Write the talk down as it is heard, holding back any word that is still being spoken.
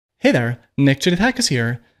Hey there, Nick Hackers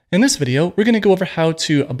here. In this video, we're going to go over how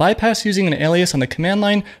to bypass using an alias on the command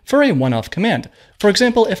line for a one-off command. For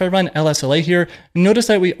example, if I run lsla here, notice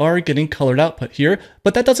that we are getting colored output here,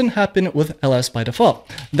 but that doesn't happen with ls by default.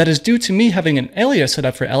 That is due to me having an alias set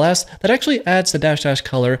up for ls that actually adds the --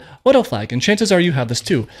 color auto flag, and chances are you have this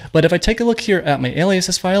too. But if I take a look here at my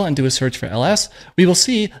aliases file and do a search for ls, we will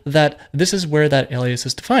see that this is where that alias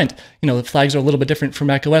is defined. You know, the flags are a little bit different for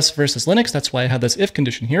macOS versus Linux, that's why I have this if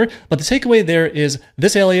condition here, but the takeaway there is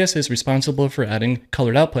this alias is responsible for adding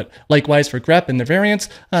colored output. Likewise for grep and the variants,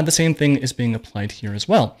 the same thing is being applied here as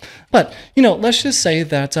well. But, you know, let's just say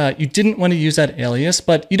that you didn't want to use that alias,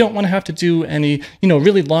 but you don't want to have to do any,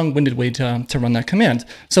 really long-winded way to run that command.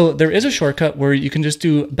 So there is a shortcut where you can just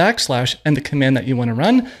do / and the command that you want to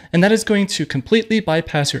run, and that is going to completely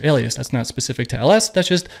bypass your alias. That's not specific to ls, that's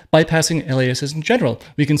just bypassing aliases in general.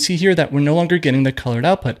 We can see here that we're no longer getting the colored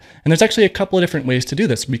output. And there's actually a couple of different ways to do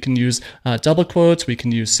this. We can use double quotes, we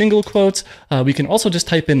can use single quotes, we can also just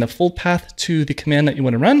type in the full path to the command that you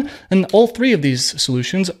want to run, and all three of these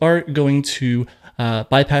solutions are going to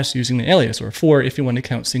bypass using the alias, or 4 if you want to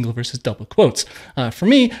count single versus double quotes. For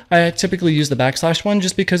me, I typically use the / one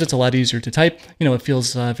just because it's a lot easier to type. It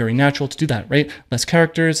feels very natural to do that, right? Less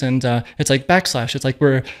characters, and it's like /. It's like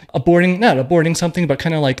we're not aborting something, but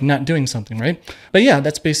kind of like not doing something, right? But yeah,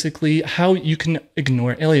 that's basically how you can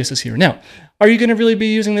ignore aliases here. Now, are you going to really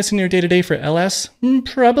be using this in your day-to-day for ls?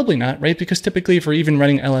 Probably not, right? Because typically if we're even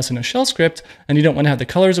running ls in a shell script and you don't want to have the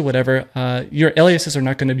colors or whatever, your aliases are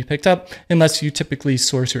not going to be picked up unless you typically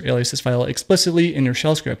source your aliases file explicitly in your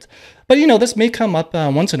shell script. But this may come up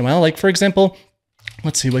once in a while. Like for example,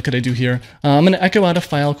 let's see, what could I do here? I'm going to echo out a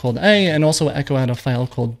file called A and also echo out a file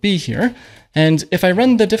called B here. And if I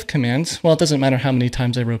run the diff command, well, it doesn't matter how many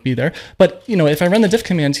times I wrote B there, but if I run the diff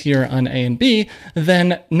command here on A and B,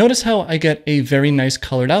 then notice how I get a very nice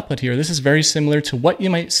colored output here. This is very similar to what you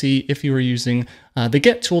might see if you were using the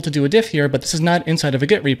Git tool to do a diff here, but this is not inside of a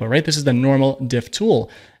Git repo, right? This is the normal diff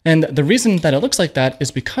tool. And the reason that it looks like that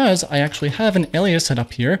is because I actually have an alias set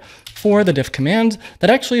up here for the diff command that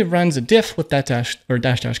actually runs a diff with that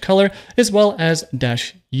 -- color as well as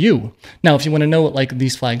 -u. Now, if you want to know what like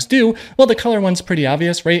these flags do, well, the color one's pretty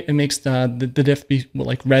obvious, right? It makes the diff be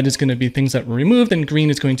like red is going to be things that were removed and green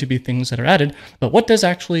is going to be things that are added. But what does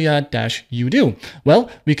actually -u do? Well,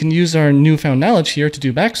 we can use our newfound knowledge here to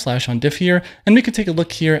do / on diff here, and we can take a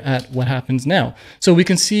look here at what happens now. So we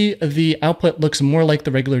can see the output looks more like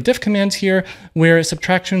the regular diff commands here, where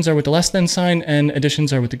subtractions are with the less than sign and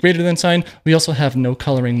additions are with the greater than sign. We also have no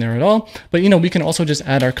coloring there at all, but we can also just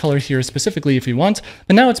add our color here specifically if we want.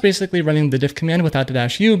 But now it's basically running the diff command without the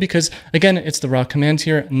 -u because again, it's the raw command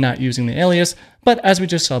here, not using the alias. But as we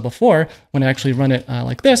just saw before, when I actually run it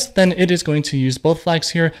like this, then it is going to use both flags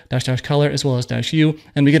here, -- color as well as -u,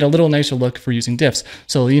 and we get a little nicer look for using diffs.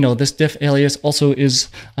 So, this diff alias also is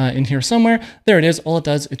in here somewhere. There it is. All it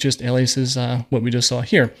does, it just aliases what we just saw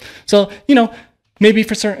here. So, maybe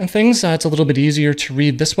for certain things, it's a little bit easier to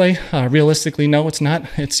read this way. Realistically, no, it's not.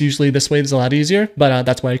 It's usually this way. It's a lot easier, but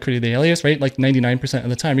that's why I created the alias, right? Like 99% of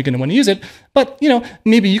the time, you're going to want to use it. But,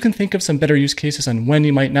 maybe you can think of some better use cases on when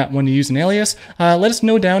you might not want to use an alias. Let us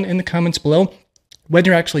know down in the comments below when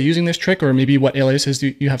you're actually using this trick, or maybe what aliases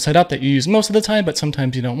you have set up that you use most of the time, but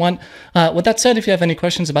sometimes you don't want. With that said, if you have any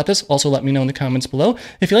questions about this, also let me know in the comments below.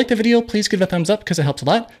 If you liked the video, please give it a thumbs up because it helps a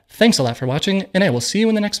lot. Thanks a lot for watching, and I will see you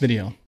in the next video.